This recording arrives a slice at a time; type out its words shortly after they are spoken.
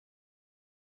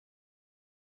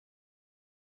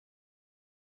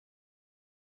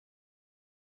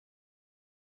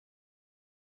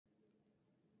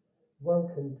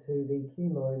Welcome to the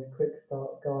QuMind Quick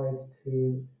Start Guide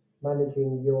to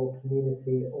managing your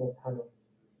community or panel.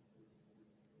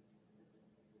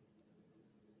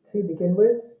 To begin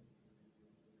with,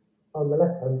 on the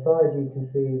left-hand side you can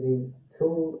see the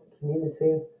tool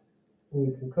community, and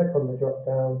you can click on the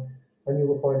drop-down and you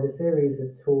will find a series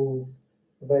of tools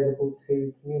available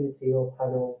to community or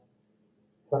panel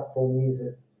platform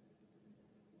users.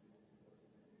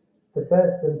 The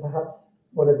first and perhaps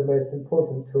one of the most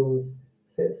important tools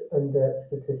sits under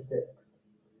statistics.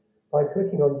 By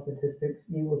clicking on statistics,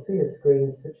 you will see a screen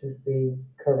such as the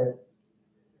current.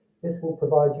 This will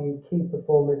provide you key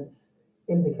performance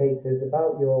indicators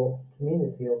about your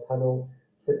community or panel,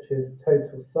 such as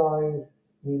total size,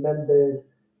 new members,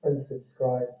 and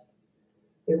subscribes.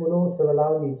 It will also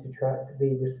allow you to track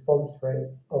the response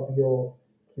rate of your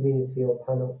community or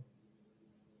panel.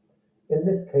 In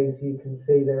this case, you can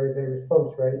see there is a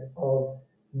response rate of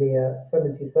near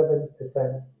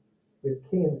 77% with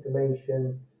key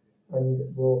information and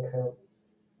raw counts.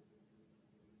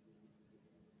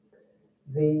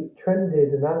 The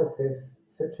trended analysis,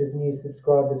 such as new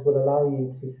subscribers, will allow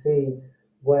you to see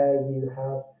where you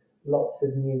have lots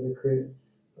of new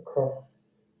recruits across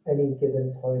any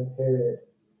given time period.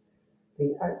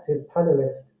 The active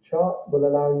panelist chart will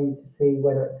allow you to see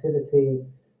when activity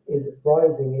is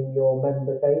rising in your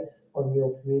member base on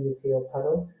your community or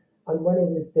panel and when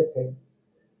it is dipping.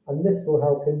 And this will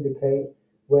help indicate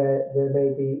where there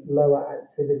may be lower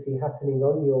activity happening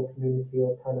on your community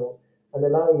or panel and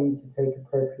allow you to take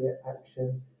appropriate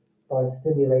action by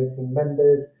stimulating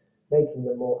members, making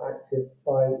them more active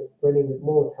by running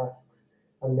more tasks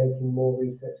and making more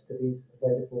research studies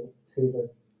available to them.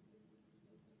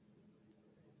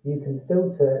 You can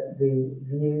filter the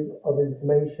view of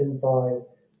information by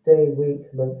day,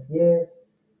 week, month, year,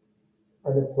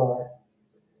 and apply.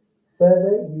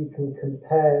 Further, you can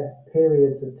compare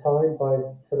periods of time by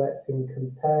selecting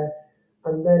compare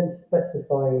and then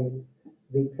specifying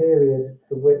the period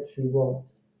for which you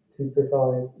want to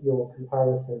provide your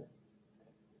comparison.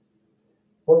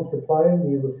 Once applying,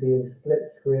 you will see a split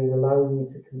screen allowing you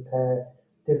to compare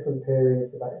different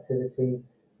periods of activity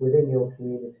within your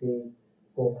community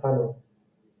or panel.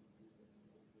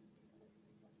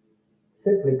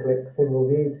 Simply click single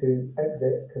view to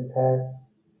exit compare.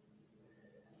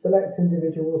 Select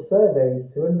individual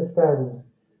surveys to understand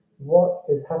what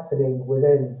is happening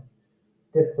within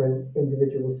different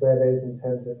individual surveys in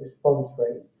terms of response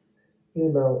rates,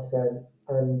 email sent,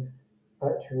 and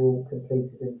actual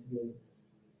completed interviews.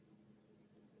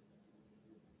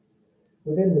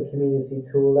 Within the community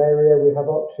tool area, we have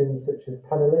options such as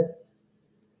panelists.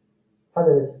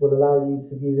 Panelists will allow you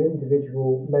to view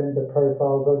individual member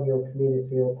profiles on your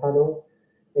community or panel.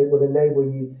 It will enable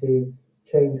you to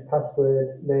change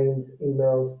passwords, names,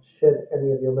 emails, should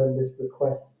any of your members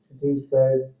request to do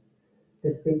so.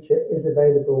 This feature is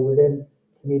available within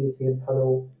community and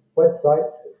panel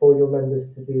websites for your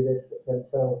members to do this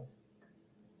themselves.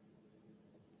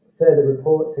 Further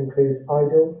reports include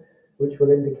idle, which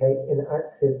will indicate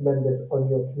inactive members on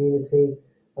your community,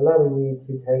 allowing you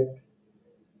to take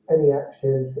any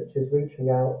actions such as reaching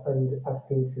out and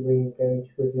asking to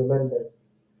re-engage with your members.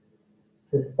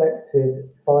 Suspected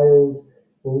files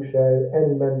will show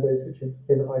any members which have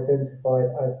been identified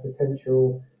as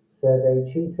potential survey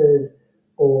cheaters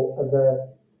or other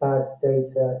bad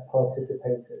data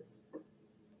participators.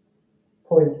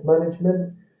 Points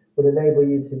management will enable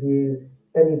you to view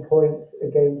any points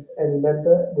against any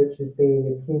member which is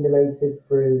being accumulated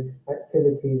through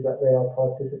activities that they are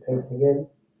participating in.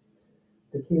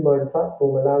 The QuMind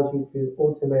platform allows you to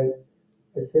automate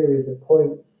a series of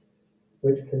points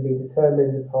which can be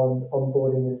determined upon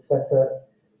onboarding and setup,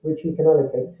 which you can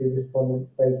allocate to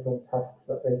respondents based on tasks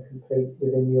that they complete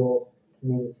within your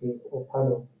community or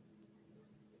panel.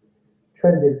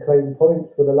 Trended claim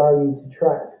points will allow you to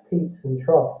track peaks and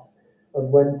troughs of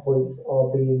when points are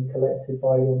being collected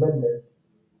by your members.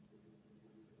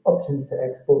 Options to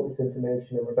export this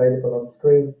information are available on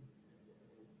screen.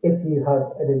 If you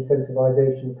have an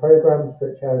incentivization program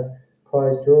such as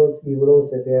prize draws, you will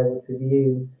also be able to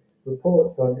view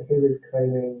reports on who is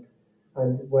claiming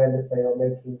and when they are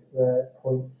making their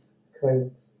points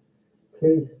claims.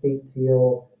 Please speak to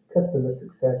your customer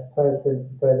success person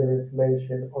for further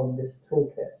information on this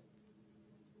toolkit.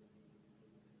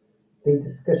 The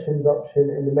discussions option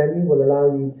in the menu will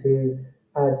allow you to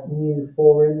add new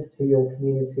forums to your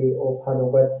community or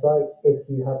panel website if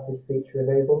you have this feature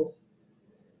enabled.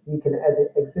 You can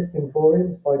edit existing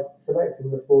forums by selecting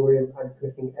the forum and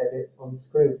clicking edit on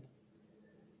screen.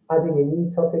 Adding a new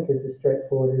topic is as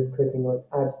straightforward as clicking on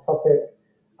add topic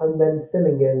and then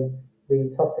filling in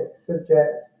the topic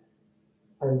subject,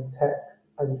 and text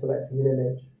and selecting an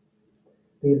image.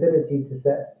 The ability to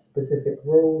set specific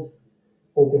rules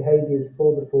or behaviours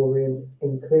for the forum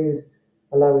include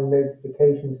allowing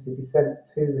notifications to be sent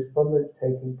to respondents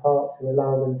taking part to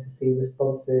allow them to see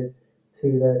responses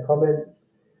to their comments,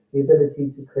 the ability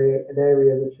to create an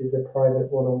area which is a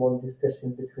private one-on-one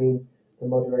discussion between the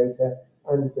moderator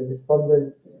and the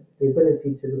respondent, the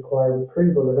ability to require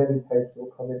approval of any posts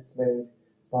or comments made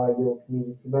by your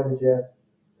community manager,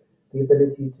 the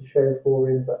ability to show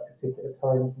forums at particular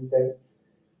times and dates,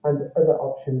 and other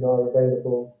options are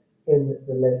available in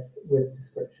the list with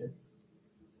descriptions.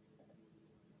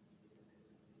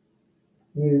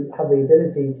 You have the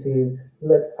ability to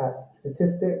look at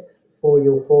statistics for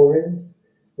your forums,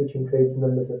 which includes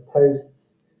numbers of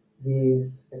posts,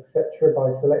 views, etc.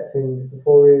 by selecting the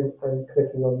forum and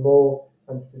clicking on More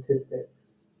and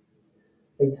Statistics.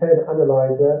 A tone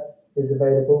analyzer is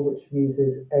available, which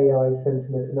uses AI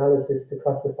sentiment analysis to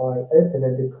classify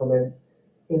open-ended comments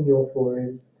in your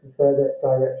forums for further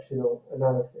directional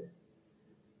analysis.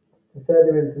 For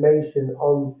further information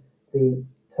on the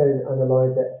Tone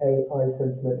Analyzer AI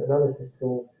Sentiment Analysis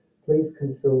tool, please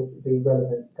consult the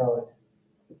relevant guide.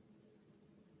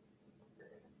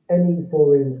 Any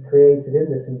forums created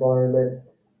in this environment,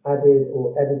 added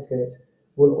or edited,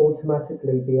 will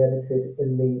automatically be edited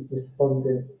in the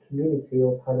respondent community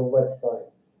or panel website.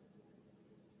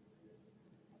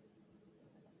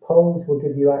 Polls will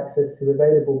give you access to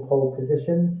available poll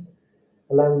positions,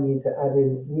 allowing you to add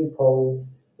in new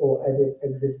polls or edit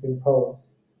existing polls.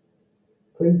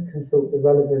 Please consult the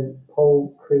relevant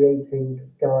poll creating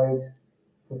guide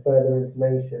for further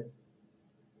information.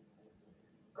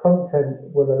 Content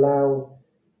will allow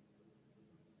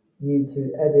you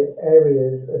to edit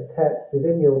areas of text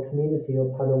within your community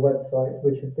or panel website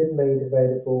which have been made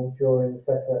available during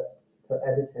setup for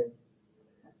editing.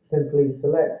 Simply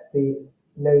select the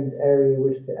named area you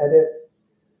wish to edit,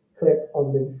 click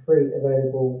on the three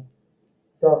available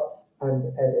dots and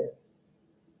edit.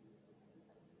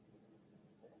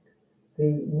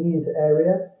 The news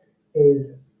area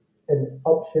is an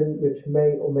option which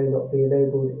may or may not be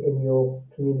enabled in your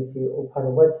community or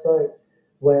panel website,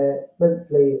 where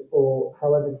monthly or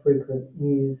however frequent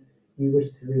news you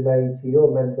wish to relay to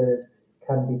your members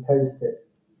can be posted.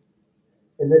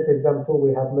 In this example,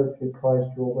 we have monthly prize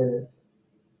draw winners.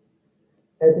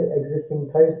 Edit existing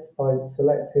posts by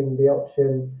selecting the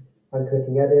option and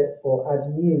clicking edit, or add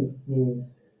new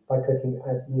news by clicking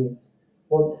add news.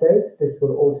 Once saved, this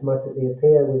will automatically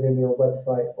appear within your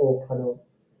website or panel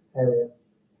area.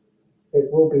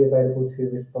 It will be available to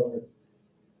respondents.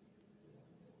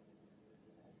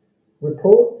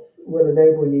 Reports will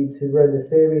enable you to run a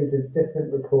series of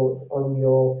different reports on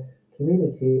your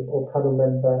community or panel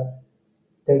member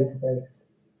database.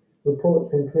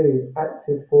 Reports include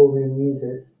active forum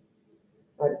users,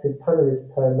 active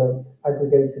panelists per month,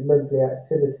 aggregated monthly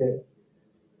activity,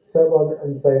 so on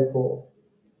and so forth.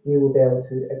 You will be able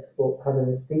to export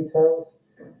panelist details,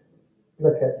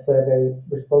 look at survey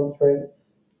response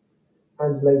rates,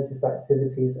 and latest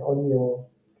activities on your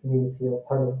community or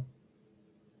panel.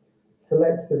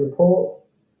 Select the report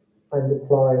and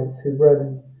apply to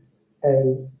run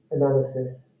an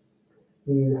analysis.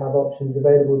 You have options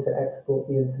available to export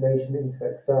the information into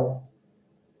Excel.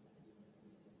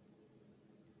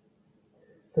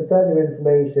 For further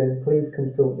information, please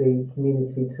consult the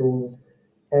Community Tools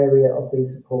area of the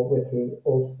Support Wiki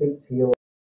or speak to your